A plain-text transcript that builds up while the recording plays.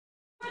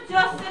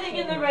just sitting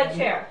in the red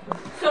chair.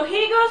 So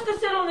he goes to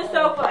sit on the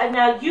sofa, and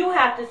now you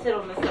have to sit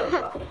on the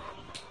sofa.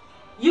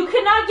 You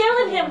cannot yell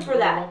at him for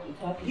that.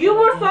 You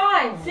were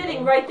fine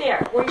sitting right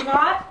there, were you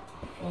not?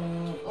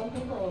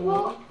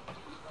 Well,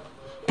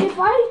 if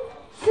I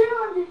sit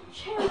on the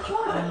chair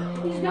twice,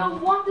 he's going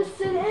to want to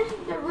sit in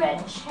the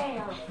red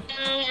chair.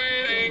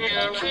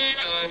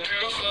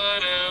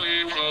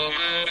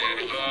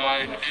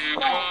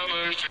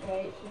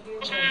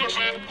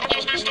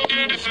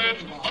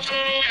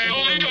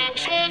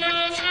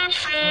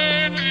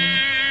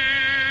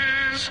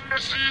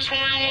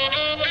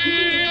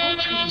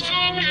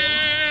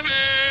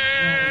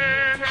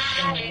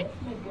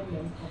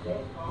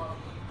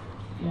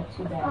 Not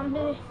too bad.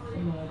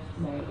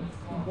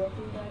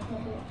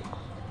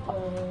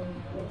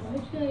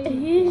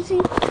 Easy.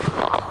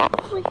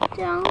 Click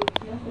down.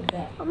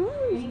 I'm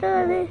almost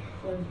done.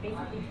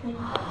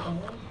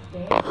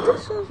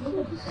 This is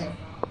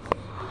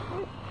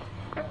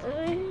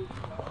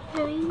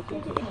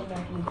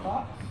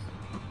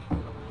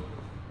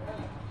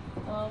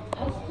I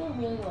still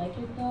really like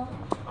it though.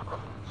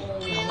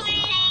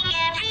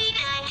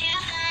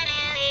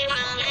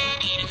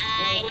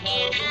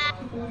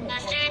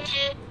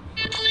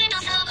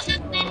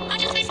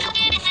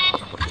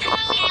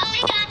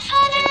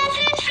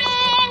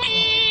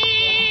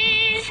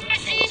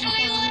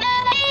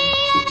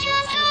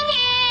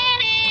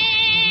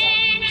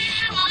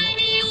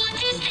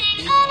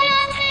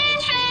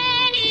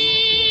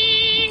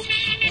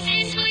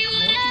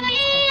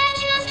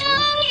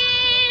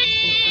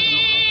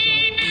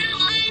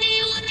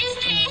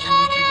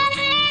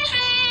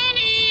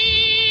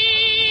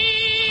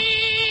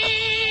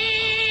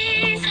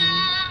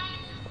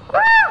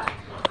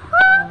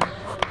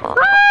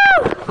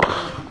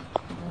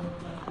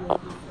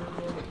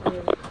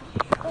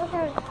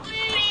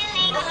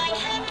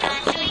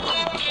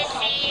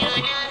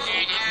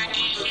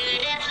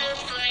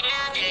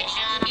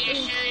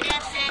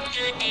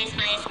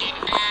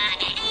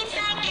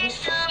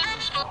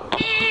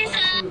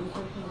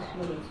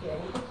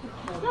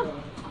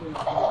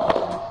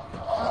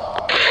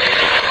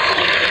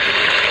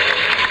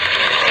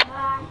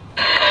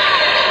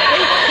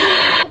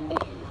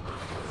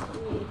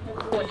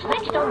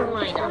 Next on the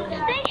line on the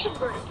station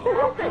for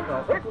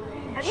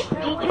have you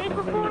DJed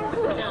before?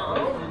 No.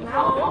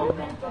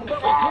 But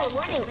with your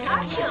morning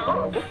talk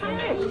show,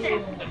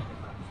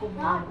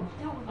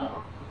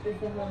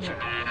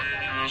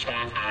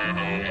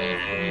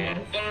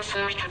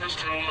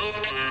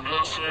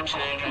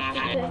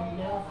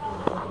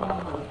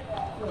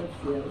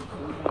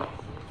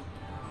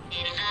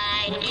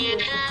 Invite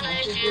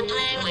newcomers to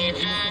play with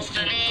us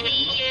for many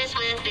years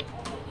with the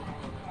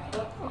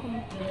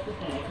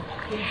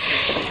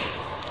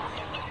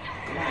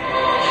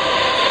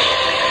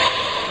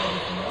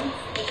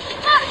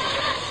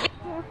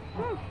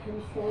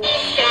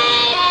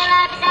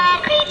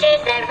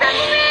creatures that run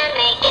around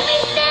making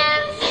big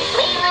sounds.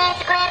 We want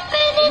to clap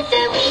for this, so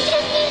we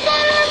just use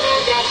our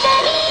arms like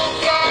bunnies.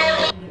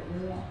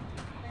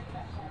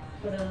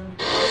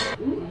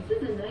 This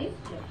is a nice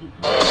Jeffy.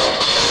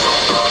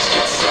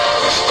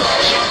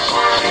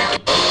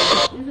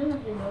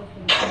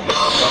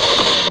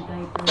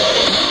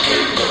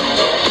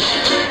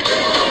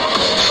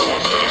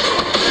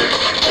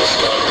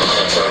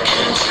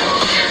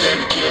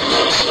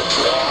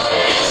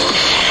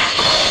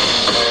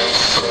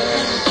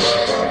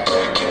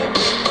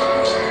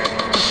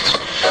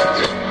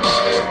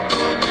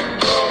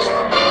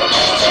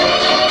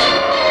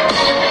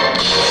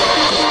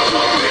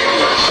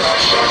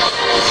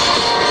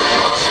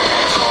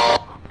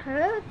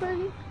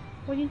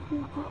 What do you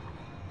think?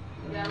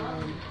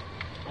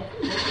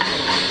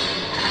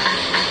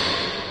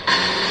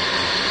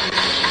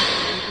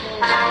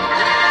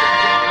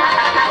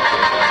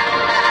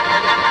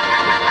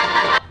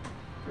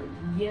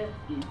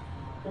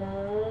 I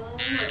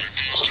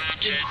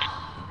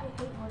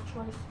hate my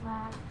choice,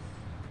 Max.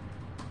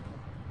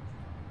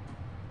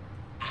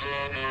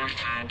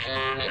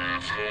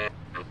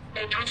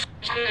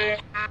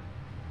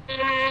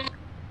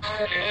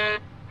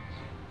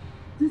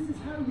 This is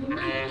how you